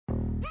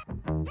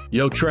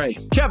Yo, Trey.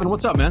 Kevin,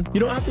 what's up, man? You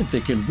know, I've been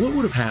thinking, what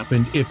would have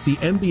happened if the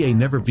NBA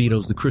never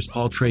vetoes the Chris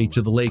Paul trade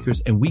to the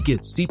Lakers and we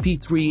get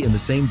CP3 in the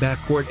same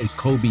backcourt as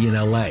Kobe in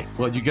LA?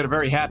 Well, you get a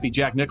very happy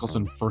Jack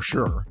Nicholson for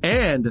sure.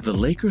 And the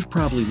Lakers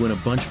probably win a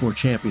bunch more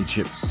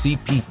championships.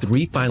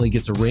 CP3 finally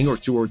gets a ring or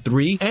two or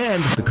three,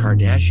 and the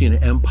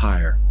Kardashian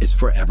empire is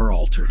forever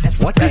altered.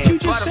 What did you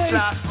just say?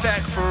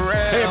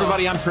 Hey,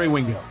 everybody, I'm Trey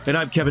Wingo. And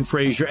I'm Kevin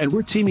Frazier, and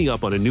we're teaming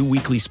up on a new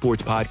weekly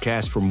sports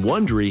podcast from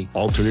Wondery,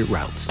 Alternate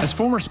Routes. As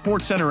former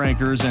Sports Center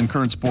anchors and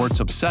current sports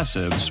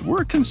obsessives,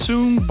 we're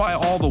consumed by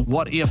all the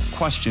what-if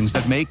questions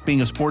that make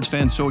being a sports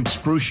fan so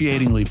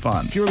excruciatingly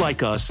fun. If you're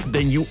like us,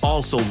 then you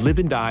also live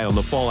and die on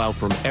the fallout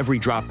from every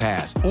drop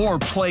pass. Or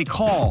play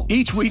call.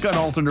 Each week on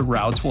Alternate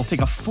Routes, we'll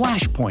take a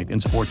flashpoint in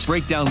sports,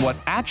 break down what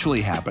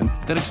actually happened,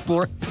 then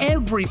explore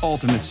every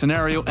alternate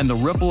scenario and the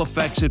ripple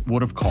effects it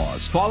would have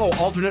caused. Follow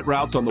Alternate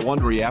Routes on the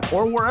Wondery app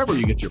or wherever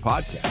you get your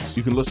podcasts.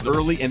 You can listen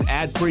early and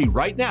ad-free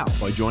right now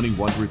by joining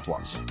Wondery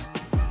Plus.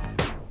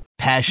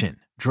 Passion,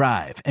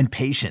 drive, and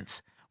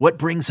patience. What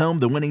brings home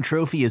the winning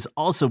trophy is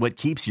also what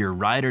keeps your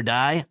ride or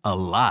die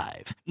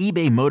alive.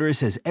 eBay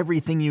Motors has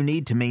everything you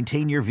need to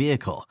maintain your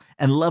vehicle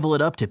and level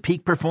it up to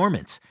peak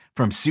performance,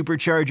 from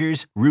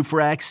superchargers, roof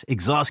racks,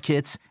 exhaust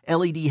kits,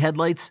 LED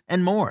headlights,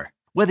 and more.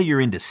 Whether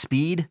you're into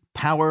speed,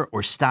 power,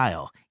 or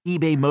style,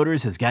 eBay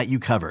Motors has got you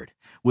covered.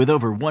 With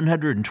over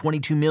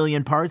 122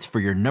 million parts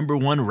for your number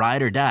one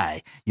ride or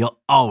die,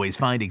 you'll always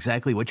find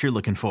exactly what you're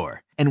looking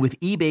for. And with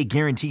eBay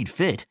Guaranteed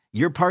Fit,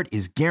 your part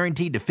is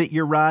guaranteed to fit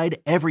your ride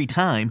every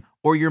time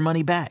or your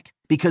money back.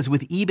 Because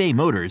with eBay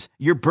Motors,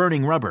 you're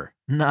burning rubber,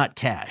 not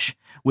cash.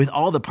 With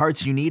all the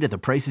parts you need at the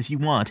prices you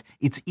want,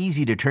 it's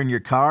easy to turn your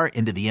car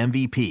into the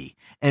MVP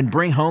and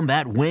bring home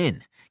that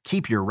win.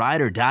 Keep your ride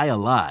or die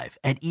alive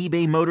at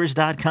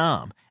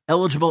ebaymotors.com.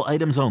 Eligible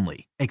items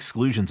only.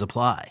 Exclusions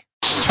apply.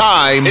 It's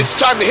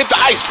time to hit the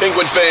ice,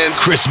 Penguin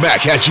fans. Chris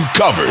Mack has you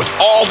covered with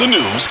all the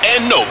news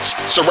and notes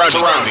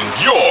surrounding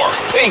your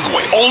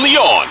Penguin. Only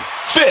on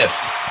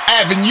Fifth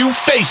Avenue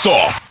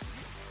Face-Off.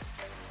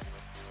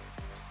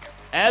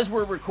 As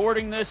we're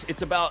recording this,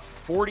 it's about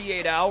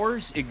 48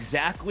 hours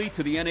exactly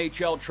to the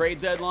NHL trade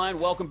deadline.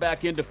 Welcome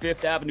back into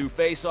Fifth Avenue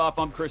Face-Off.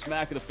 I'm Chris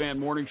Mack of the Fan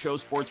Morning Show,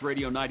 Sports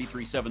Radio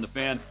 93.7 The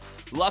Fan.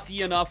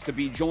 Lucky enough to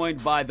be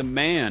joined by the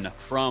man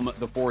from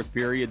the fourth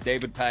period,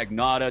 David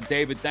Pagnotta.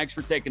 David, thanks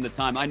for taking the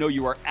time. I know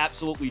you are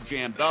absolutely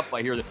jammed up.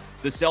 I hear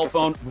the cell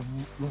phone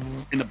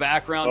in the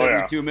background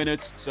every 2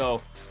 minutes.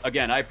 So,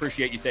 again, I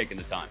appreciate you taking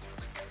the time.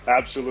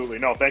 Absolutely.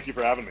 No, thank you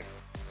for having me.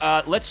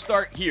 Let's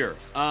start here.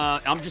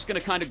 I'm just going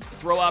to kind of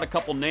throw out a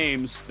couple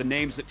names, the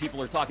names that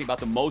people are talking about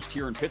the most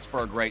here in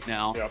Pittsburgh right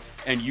now. Yep.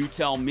 And you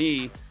tell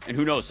me, and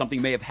who knows,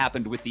 something may have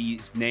happened with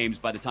these names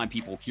by the time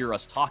people hear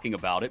us talking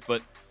about it,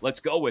 but let's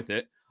go with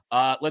it.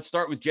 Let's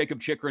start with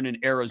Jakob Chychrun in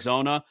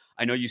Arizona.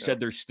 I know you said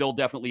there's still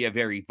definitely a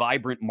very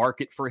vibrant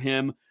market for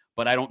him,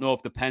 but I don't know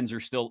if the Pens are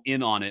still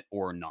in on it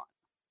or not.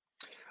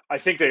 I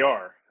think they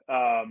are.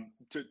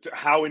 To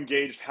how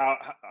engaged,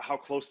 how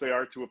close they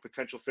are to a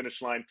potential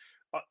finish line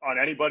on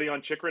anybody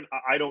on Chychrun,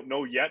 I don't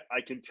know yet.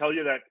 I can tell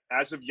you that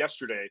as of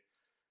yesterday,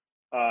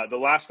 the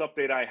last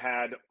update I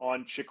had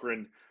on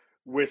Chychrun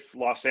with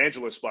Los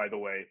Angeles, by the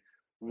way,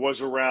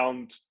 was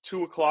around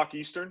 2:00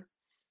 Eastern,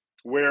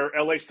 where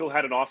LA still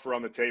had an offer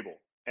on the table,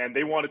 and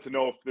they wanted to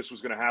know if this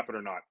was going to happen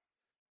or not.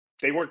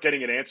 They weren't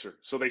getting an answer,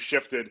 so they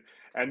shifted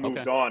and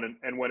moved on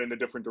and went in a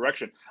different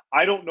direction.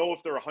 I don't know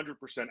if they're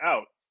 100%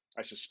 out.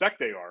 I suspect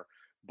they are,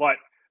 but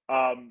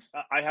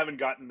I haven't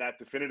gotten that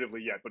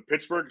definitively yet. But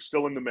Pittsburgh is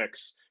still in the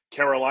mix.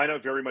 Carolina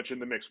very much in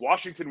the mix.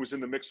 Washington was in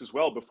the mix as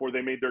well before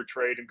they made their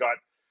trade and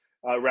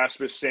got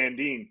Rasmus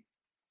Sandin.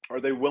 Are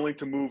they willing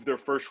to move their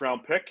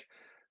first-round pick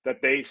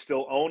that they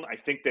still own? I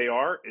think they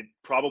are. It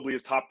probably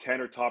is top 10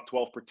 or top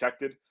 12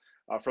 protected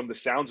from the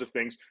sounds of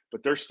things,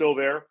 but they're still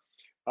there.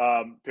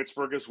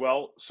 Pittsburgh as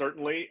well,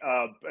 certainly.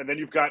 And then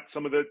you've got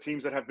some of the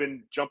teams that have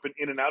been jumping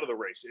in and out of the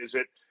race. Is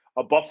it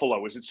a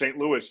Buffalo? Is it St.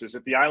 Louis? Is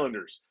it the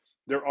Islanders?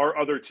 There are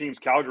other teams,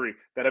 Calgary,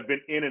 that have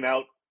been in and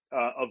out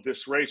of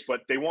this race,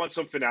 but they want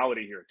some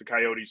finality here. The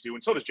Coyotes do,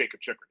 and so does Jakob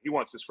Chychrun. He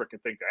wants this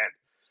freaking thing to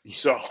end.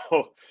 So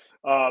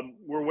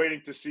we're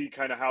waiting to see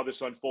kind of how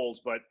this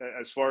unfolds. But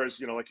as far as,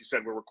 like you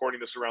said, we're recording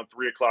this around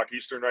 3:00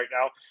 Eastern right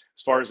now.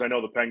 As far as I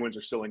know, the Penguins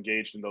are still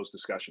engaged in those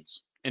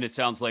discussions. And it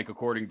sounds like,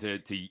 according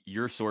to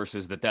your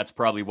sources, that's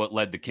probably what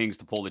led the Kings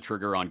to pull the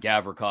trigger on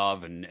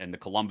Gavrikov and the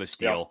Columbus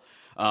deal.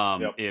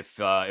 Yep.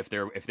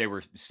 If they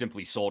were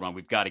simply sold on,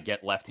 we've got to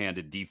get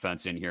left-handed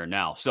defense in here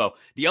now. So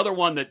the other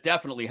one that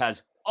definitely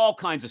has all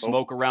kinds of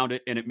smoke around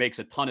it, and it makes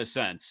a ton of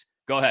sense.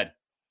 Go ahead.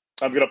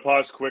 I'm going to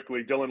pause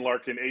quickly. Dylan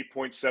Larkin,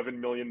 $8.7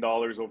 million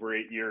over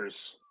 8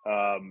 years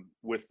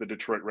with the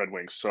Detroit Red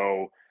Wings.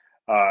 So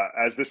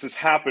as this is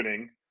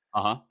happening,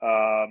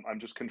 I'm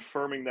just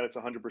confirming that it's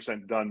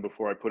 100% done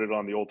before I put it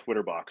on the old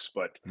Twitter box.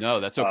 But no,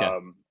 that's okay.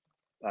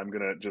 I'm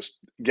going to just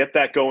get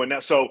that going now.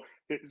 So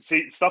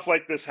see, stuff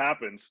like this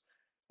happens.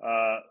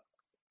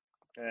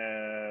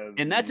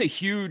 And that's a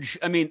huge,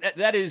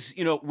 that is,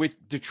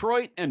 with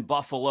Detroit and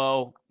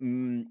Buffalo,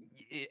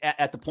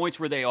 at the points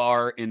where they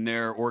are in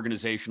their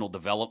organizational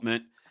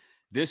development,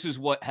 this is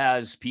what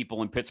has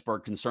people in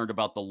Pittsburgh concerned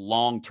about the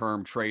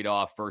long-term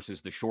trade-off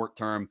versus the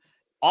short-term.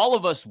 All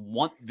of us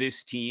want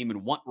this team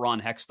and want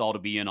Ron Hextall to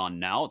be in on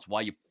now. It's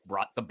why you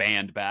brought the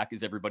band back,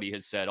 as everybody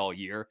has said all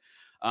year.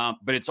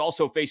 But it's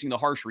also facing the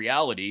harsh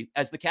reality,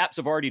 as the Caps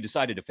have already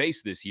decided to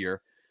face this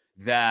year,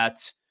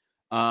 that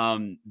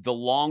the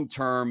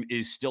long-term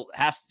is still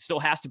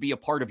has to be a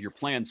part of your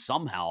plan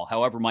somehow,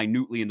 however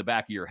minutely in the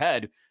back of your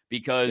head,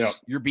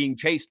 because you're being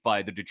chased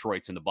by the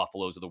Detroits and the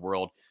Buffaloes of the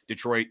world.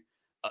 Detroit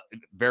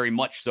very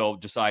much so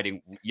deciding,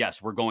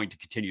 yes, we're going to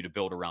continue to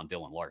build around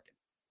Dylan Larkin.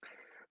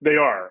 They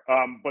are,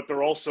 but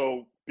they're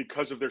also,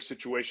 because of their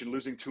situation,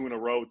 losing 2 in a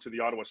row to the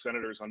Ottawa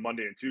Senators on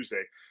Monday and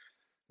Tuesday.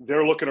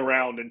 They're looking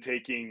around and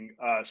taking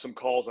some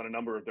calls on a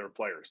number of their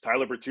players.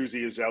 Tyler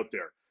Bertuzzi is out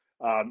there.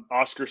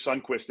 Oscar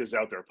Sundqvist is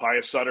out there.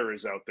 Pius Sutter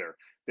is out there.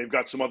 They've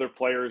got some other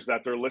players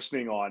that they're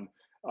listening on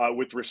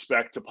with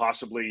respect to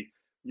possibly,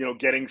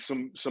 getting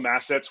some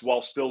assets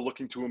while still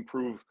looking to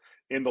improve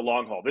in the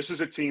long haul. This is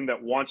a team that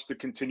wants to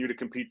continue to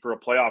compete for a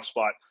playoff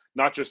spot,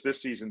 not just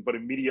this season, but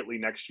immediately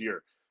next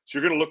year. So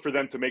you're going to look for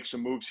them to make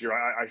some moves here.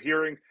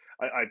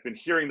 I've been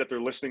hearing that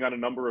they're listening on a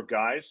number of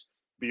guys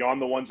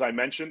beyond the ones I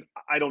mentioned.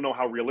 I don't know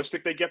how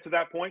realistic they get to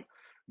that point,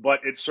 but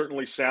it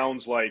certainly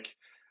sounds like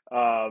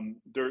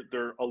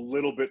they're a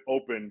little bit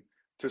open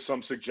to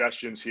some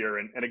suggestions here.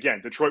 And again,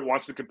 Detroit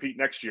wants to compete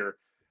next year,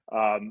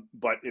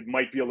 but it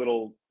might be a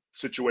little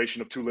situation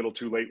of too little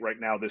too late right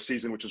now this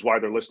season, which is why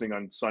they're listening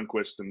on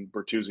Sundqvist and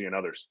Bertuzzi and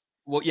others.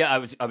 Well, yeah,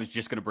 I was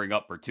just going to bring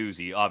up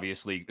Bertuzzi.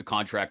 Obviously, the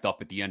contract up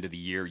at the end of the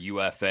year,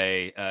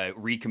 UFA,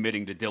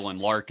 recommitting to Dylan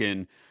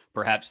Larkin.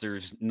 Perhaps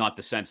there's not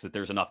the sense that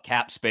there's enough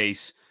cap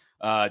space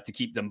to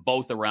keep them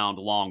both around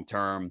long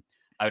term.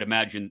 I would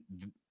imagine,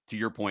 to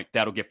your point,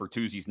 that'll get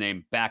Bertuzzi's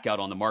name back out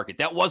on the market.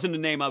 That wasn't a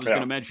name I was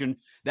going to mention.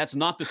 That's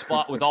not the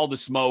spot with all the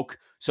smoke,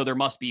 so there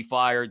must be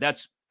fire.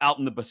 That's out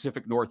in the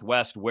Pacific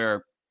Northwest,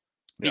 where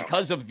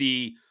because of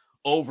the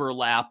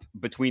overlap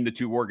between the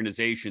two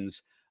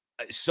organizations,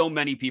 so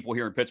many people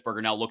here in Pittsburgh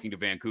are now looking to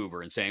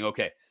Vancouver and saying,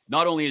 okay,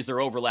 not only is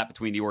there overlap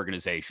between the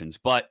organizations,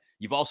 but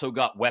you've also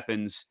got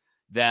weapons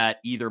that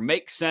either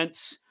make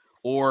sense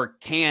or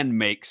can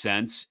make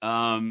sense.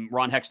 Ron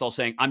Hextall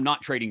saying, I'm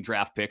not trading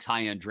draft picks,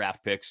 high-end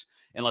draft picks,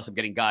 unless I'm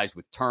getting guys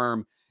with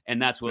term.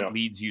 And that's what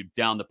leads you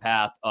down the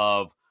path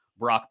of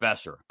Brock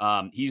Besser.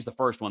 He's the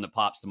first one that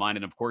pops to mind.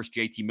 And of course,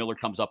 JT Miller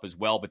comes up as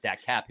well, but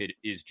that cap hit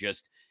is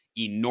just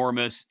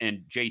enormous.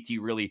 And JT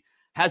really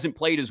hasn't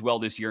played as well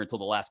this year until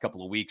the last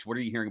couple of weeks. What are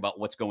you hearing about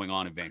what's going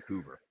on in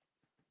Vancouver?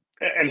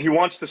 And he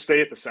wants to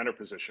stay at the center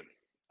position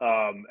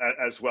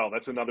as well.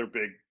 That's another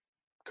big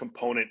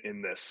component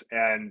in this.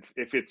 And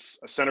if it's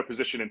a center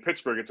position in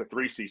Pittsburgh, it's a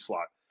 3C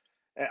slot.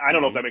 I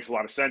don't know if that makes a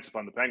lot of sense if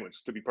I'm the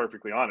Penguins, to be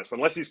perfectly honest,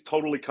 unless he's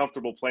totally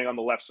comfortable playing on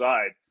the left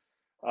side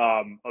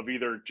of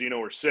either Gino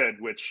or Sid,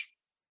 which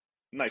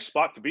nice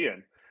spot to be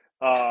in.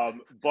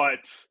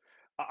 But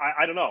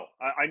I don't know.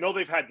 I know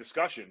they've had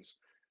discussions.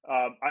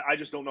 I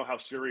just don't know how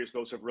serious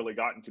those have really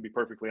gotten, to be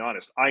perfectly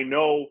honest. I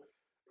know,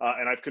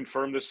 and I've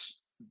confirmed this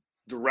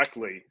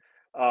directly,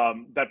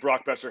 that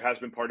Brock Besser has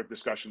been part of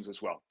discussions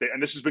as well.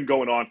 And this has been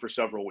going on for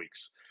several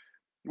weeks.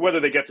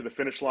 Whether they get to the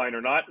finish line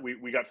or not,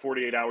 we got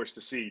 48 hours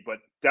to see. But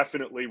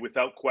definitely,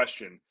 without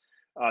question,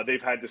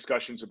 they've had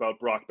discussions about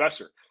Brock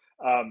Besser.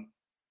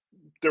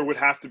 There would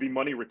have to be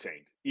money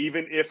retained.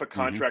 Even if a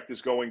contract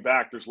is going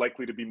back, there's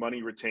likely to be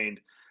money retained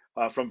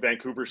from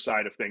Vancouver's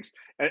side of things,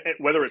 and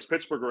whether it's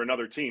Pittsburgh or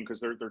another team, because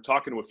they're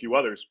talking to a few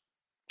others.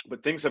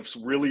 But things have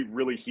really,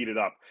 really heated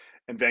up,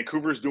 and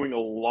Vancouver's doing a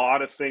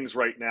lot of things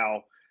right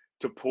now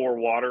to pour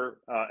water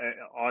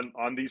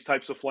on these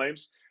types of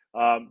flames.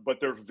 But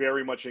they're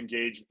very much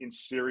engaged in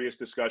serious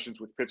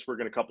discussions with Pittsburgh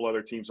and a couple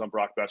other teams on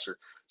Brock Besser.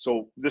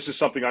 So this is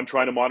something I'm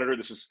trying to monitor.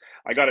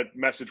 I got a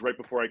message right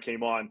before I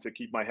came on to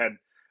keep my head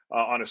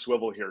on a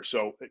swivel here.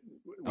 So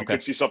we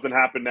could see something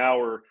happen now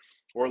or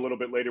a little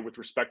bit later with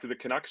respect to the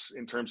Canucks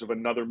in terms of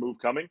another move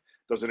coming.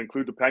 Does it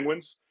include the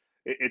Penguins?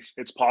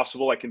 It's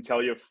possible. I can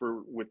tell you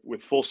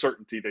with full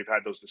certainty they've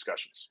had those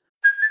discussions.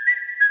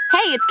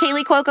 Hey, it's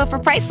Kaylee Cuoco for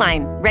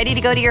Priceline. Ready to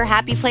go to your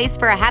happy place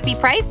for a happy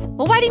price?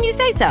 Well, why didn't you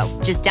say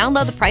so? Just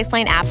download the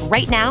Priceline app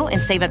right now and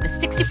save up to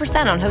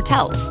 60% on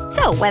hotels.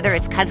 So whether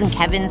it's Cousin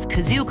Kevin's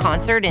Kazoo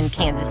Concert in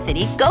Kansas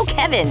City, go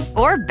Kevin,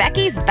 or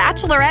Becky's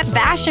Bachelorette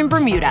Bash in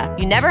Bermuda,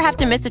 you never have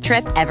to miss a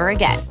trip ever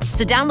again.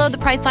 So download the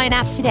Priceline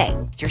app today.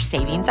 Your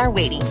savings are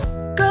waiting.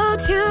 Go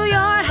to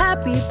your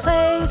happy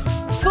place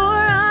for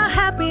a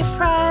happy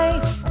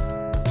price.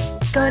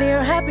 Go to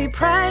your happy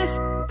price,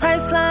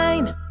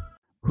 Priceline.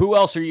 Who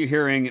else are you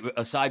hearing,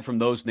 aside from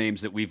those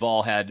names that we've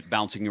all had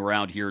bouncing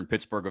around here in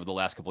Pittsburgh over the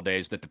last couple of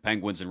days, that the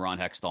Penguins and Ron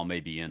Hextall may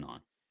be in on?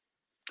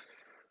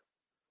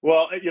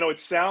 Well, it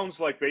sounds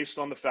like, based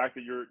on the fact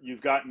that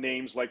you've got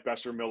names like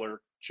Besser, Miller,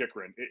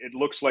 Chychrun, it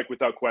looks like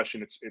without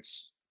question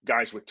it's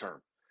guys with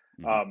term.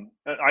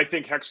 I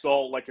think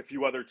Hextall, like a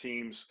few other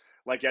teams,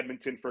 like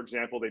Edmonton, for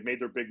example, they've made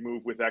their big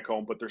move with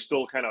Ekholm, but they're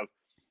still kind of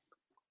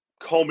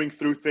combing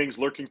through things,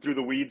 lurking through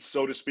the weeds,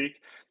 so to speak.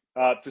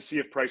 to see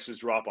if prices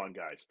drop on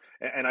guys.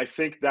 And I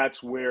think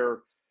that's where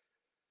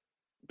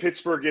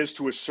Pittsburgh is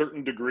to a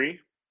certain degree.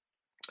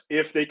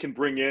 If they can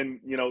bring in,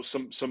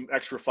 some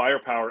extra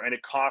firepower, and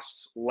it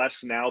costs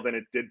less now than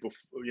it did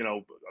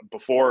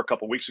before a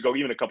couple weeks ago,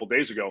 even a couple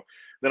days ago,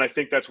 then I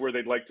think that's where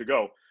they'd like to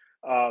go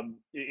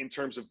in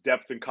terms of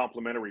depth and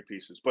complementary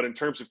pieces. But in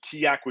terms of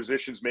key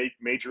acquisitions,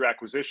 major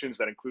acquisitions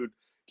that include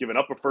giving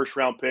up a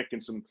first-round pick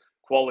and some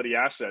quality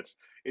assets,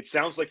 it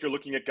sounds like you're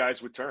looking at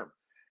guys with term.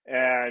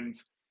 And,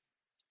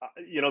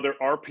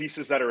 there are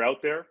pieces that are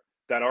out there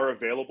that are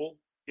available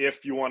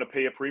if you want to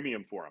pay a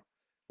premium for them.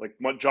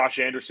 Like Josh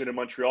Anderson in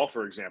Montreal,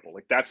 for example.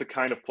 Like, that's a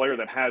kind of player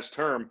that has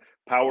term,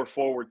 power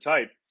forward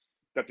type,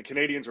 that the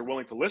Canadians are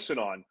willing to listen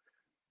on,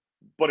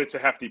 but it's a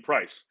hefty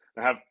price.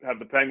 Have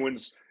the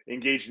Penguins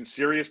engaged in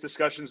serious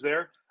discussions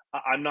there?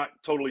 I'm not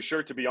totally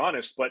sure, to be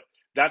honest, but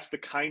that's the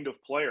kind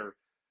of player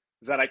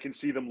that I can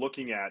see them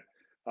looking at.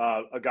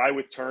 A guy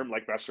with term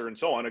like Besser and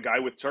so on, a guy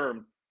with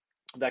term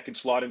that can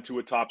slot into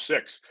a top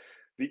six.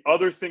 The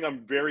other thing I'm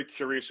very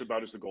curious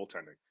about is the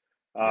goaltending.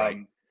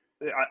 Right.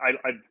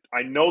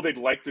 I know they'd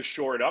like to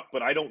shore it up,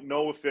 but I don't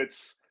know if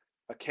it's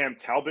a Cam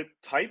Talbot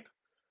type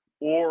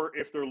or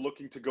if they're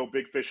looking to go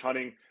big fish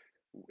hunting.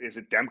 Is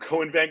it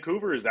Demko in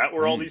Vancouver? Is that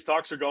where all these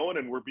talks are going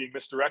and we're being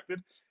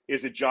misdirected?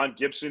 Is it John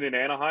Gibson in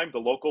Anaheim, the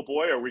local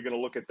boy? Are we going to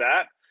look at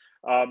that?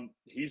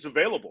 He's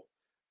available.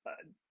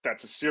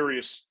 That's a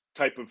serious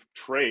type of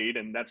trade,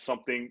 and that's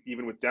something,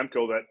 even with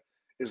Demko, that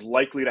is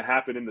likely to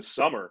happen in the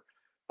summer.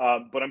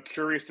 But I'm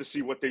curious to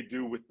see what they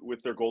do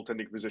with their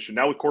goaltending position.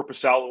 Now with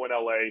Korpisalo in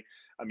LA,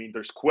 I mean,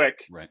 there's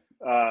Quick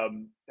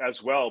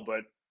as well,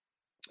 but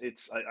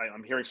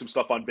I'm hearing some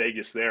stuff on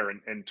Vegas there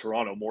and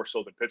Toronto more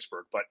so than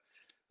Pittsburgh. But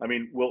I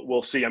mean,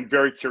 we'll see. I'm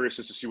very curious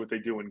as to see what they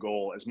do in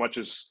goal, as much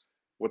as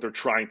what they're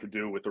trying to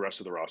do with the rest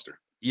of the roster.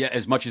 Yeah,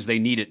 as much as they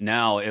need it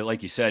now,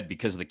 like you said,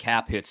 because of the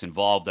cap hits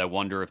involved, I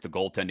wonder if the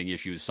goaltending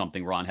issue is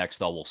something Ron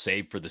Hextall will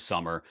save for the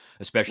summer,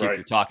 especially if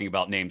you're talking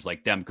about names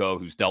like Demko,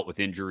 who's dealt with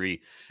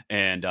injury,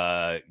 and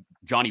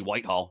Johnny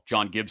Whitehall,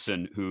 John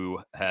Gibson, who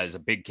has a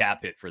big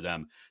cap hit for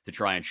them to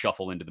try and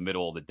shuffle into the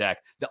middle of the deck.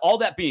 All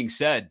that being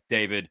said,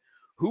 David,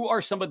 who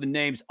are some of the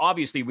names?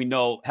 Obviously, we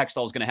know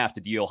Hextall is going to have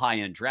to deal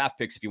high-end draft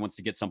picks if he wants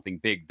to get something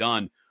big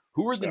done.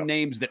 Who are the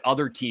names that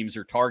other teams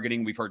are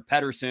targeting? We've heard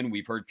Pettersson.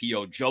 We've heard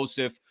P.O.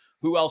 Joseph.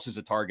 Who else is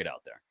a target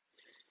out there?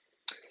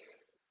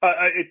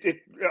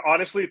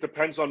 Honestly, it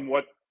depends on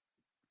what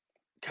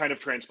kind of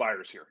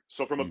transpires here.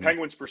 So from a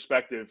Penguins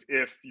perspective,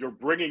 if you're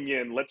bringing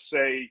in, let's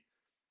say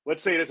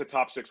it is a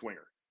top six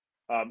winger,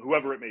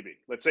 whoever it may be.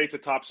 Let's say it's a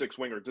top six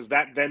winger. Does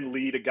that then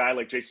lead a guy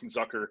like Jason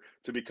Zucker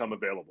to become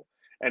available?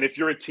 And if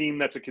you're a team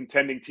that's a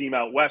contending team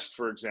out west,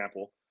 for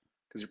example,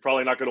 because you're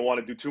probably not going to want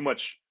to do too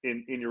much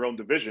in your own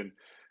division,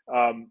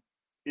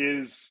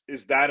 is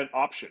that an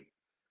option?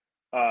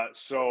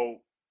 So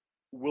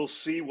we'll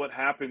see what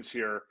happens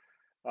here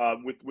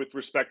with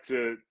respect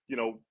to,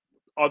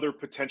 other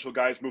potential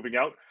guys moving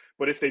out.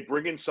 But if they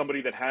bring in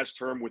somebody that has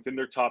term within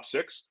their top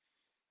six,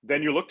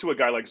 then you look to a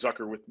guy like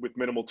Zucker with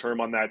minimal term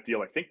on that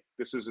deal. I think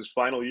this is his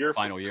final year.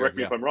 Correct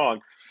me if I'm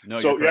wrong. No,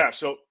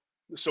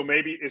 so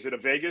maybe, is it a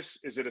Vegas?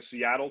 Is it a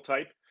Seattle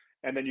type?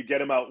 And then you get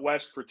him out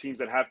west for teams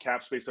that have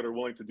cap space that are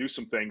willing to do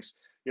some things.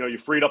 You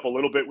freed up a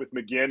little bit with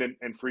McGinn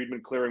and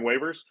Friedman clearing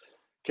waivers.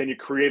 Can you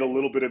create a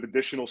little bit of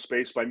additional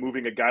space by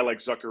moving a guy like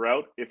Zucker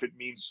out if it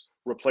means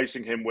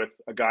replacing him with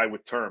a guy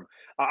with term?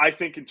 I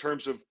think in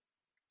terms of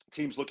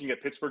teams looking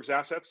at Pittsburgh's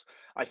assets,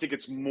 I think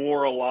it's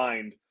more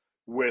aligned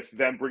with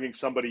them bringing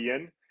somebody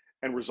in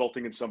and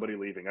resulting in somebody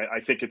leaving. I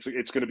think it's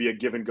going to be a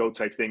give and go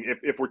type thing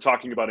if we're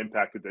talking about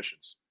impact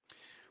additions.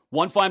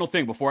 One final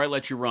thing before I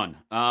let you run.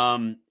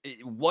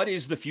 What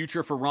is the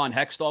future for Ron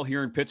Hextall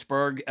here in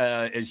Pittsburgh?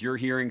 As you're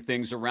hearing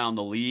things around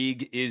the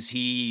league, is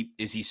he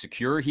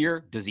secure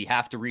here? Does he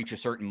have to reach a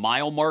certain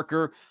mile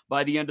marker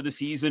by the end of the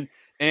season?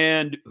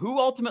 And who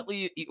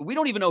ultimately, we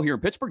don't even know here in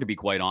Pittsburgh, to be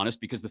quite honest,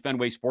 because the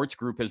Fenway Sports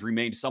Group has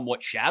remained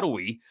somewhat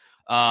shadowy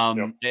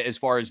as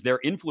far as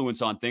their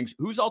influence on things.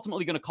 Who's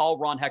ultimately going to call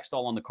Ron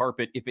Hextall on the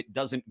carpet if it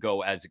doesn't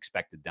go as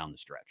expected down the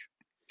stretch?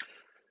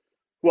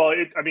 Well,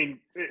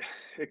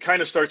 it kind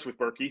of starts with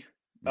Berkey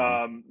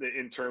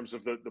in terms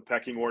of the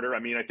pecking order. I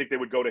mean, I think they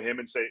would go to him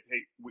and say,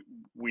 hey,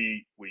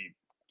 we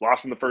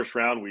lost in the first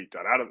round. We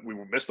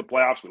missed the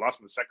playoffs. We lost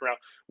in the second round.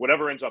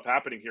 Whatever ends up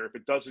happening here, if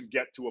it doesn't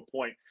get to a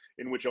point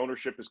in which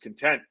ownership is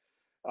content,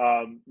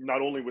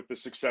 not only with the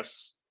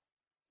success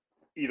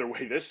either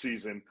way this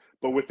season,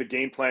 but with the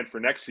game plan for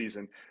next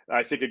season,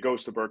 I think it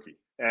goes to Berkey.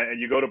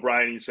 And you go to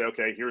Brian and you say,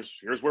 okay, here's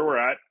where we're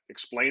at.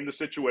 Explain the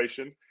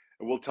situation.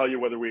 And we'll tell you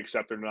whether we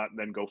accept it or not, and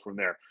then go from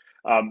there.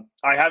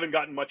 I haven't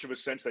gotten much of a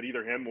sense that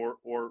either him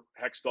or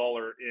Hextall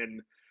are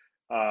in,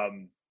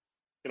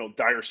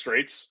 dire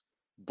straits.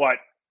 But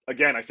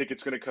again, I think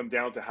it's going to come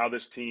down to how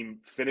this team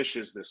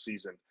finishes this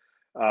season.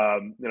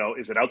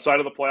 Is it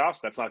outside of the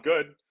playoffs? That's not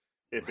good.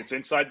 If it's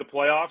inside the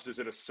playoffs, is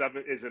it a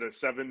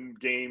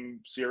 7-game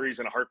series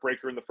and a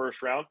heartbreaker in the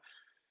first round?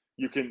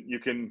 you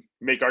can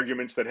make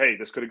arguments that, hey,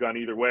 this could have gone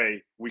either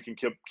way. We can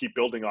keep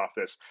building off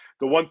this.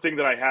 The one thing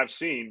that I have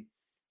seen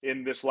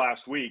in this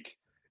last week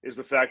is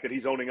the fact that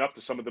he's owning up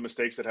to some of the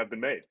mistakes that have been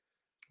made.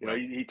 You know,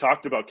 he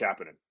talked about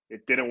Kapanen.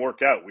 It didn't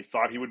work out. We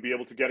thought he would be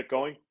able to get it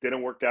going.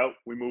 Didn't work out.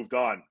 We moved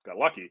on. Got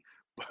lucky,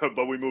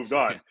 but we moved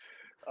on.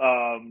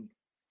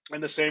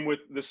 And the same with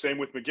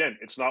McGinn.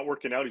 It's not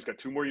working out. He's got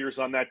 2 more years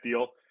on that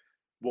deal.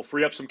 We'll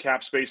free up some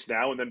cap space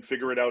now and then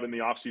figure it out in the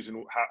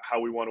offseason how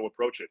we want to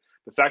approach it.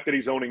 The fact that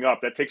he's owning up,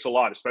 that takes a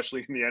lot,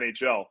 especially in the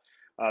NHL.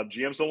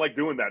 GMs don't like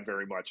doing that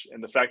very much.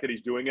 And the fact that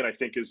he's doing it, I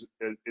think, is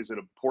an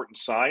important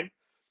sign.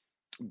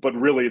 But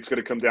really, it's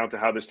going to come down to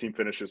how this team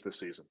finishes this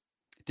season.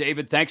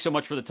 David, thanks so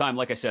much for the time.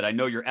 Like I said, I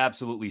know you're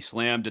absolutely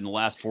slammed in the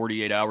last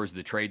 48 hours of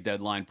the trade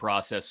deadline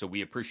process, so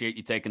we appreciate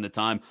you taking the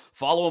time.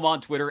 Follow him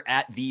on Twitter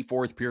at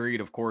 @the4thperiod.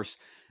 Of course,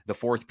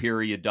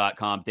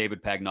 thefourthperiod.com.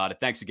 David Pagnotta.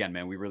 Thanks again,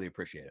 man. We really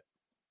appreciate it.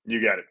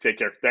 You got it. Take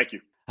care. Thank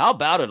you. How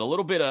about it? A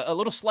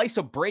little slice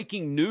of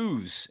breaking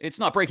news. It's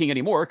not breaking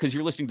anymore because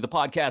you're listening to the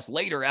podcast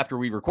later after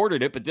we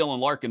recorded it, but Dylan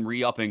Larkin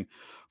re-upping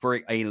for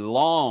a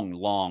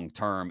long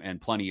term and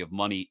plenty of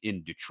money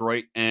in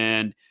Detroit.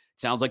 And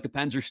sounds like the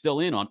Pens are still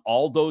in on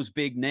all those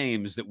big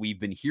names that we've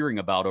been hearing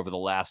about over the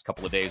last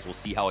couple of days. We'll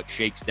see how it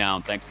shakes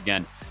down. Thanks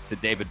again to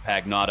David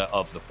Pagnotta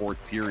of the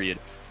Fourth Period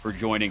for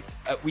joining.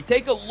 We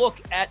take a look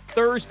at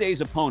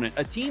Thursday's opponent,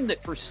 a team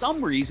that for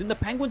some reason the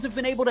Penguins have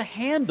been able to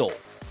handle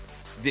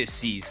this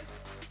season.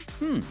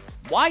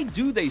 Why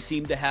do they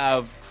seem to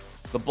have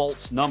the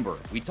Bolts number?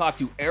 We talked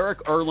to Eric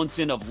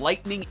Erlandson of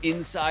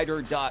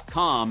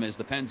LightningInsider.com as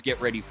the Pens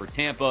get ready for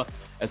Tampa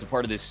as a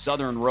part of this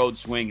Southern Road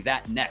swing.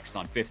 That next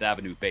on Fifth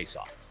Avenue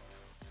Faceoff.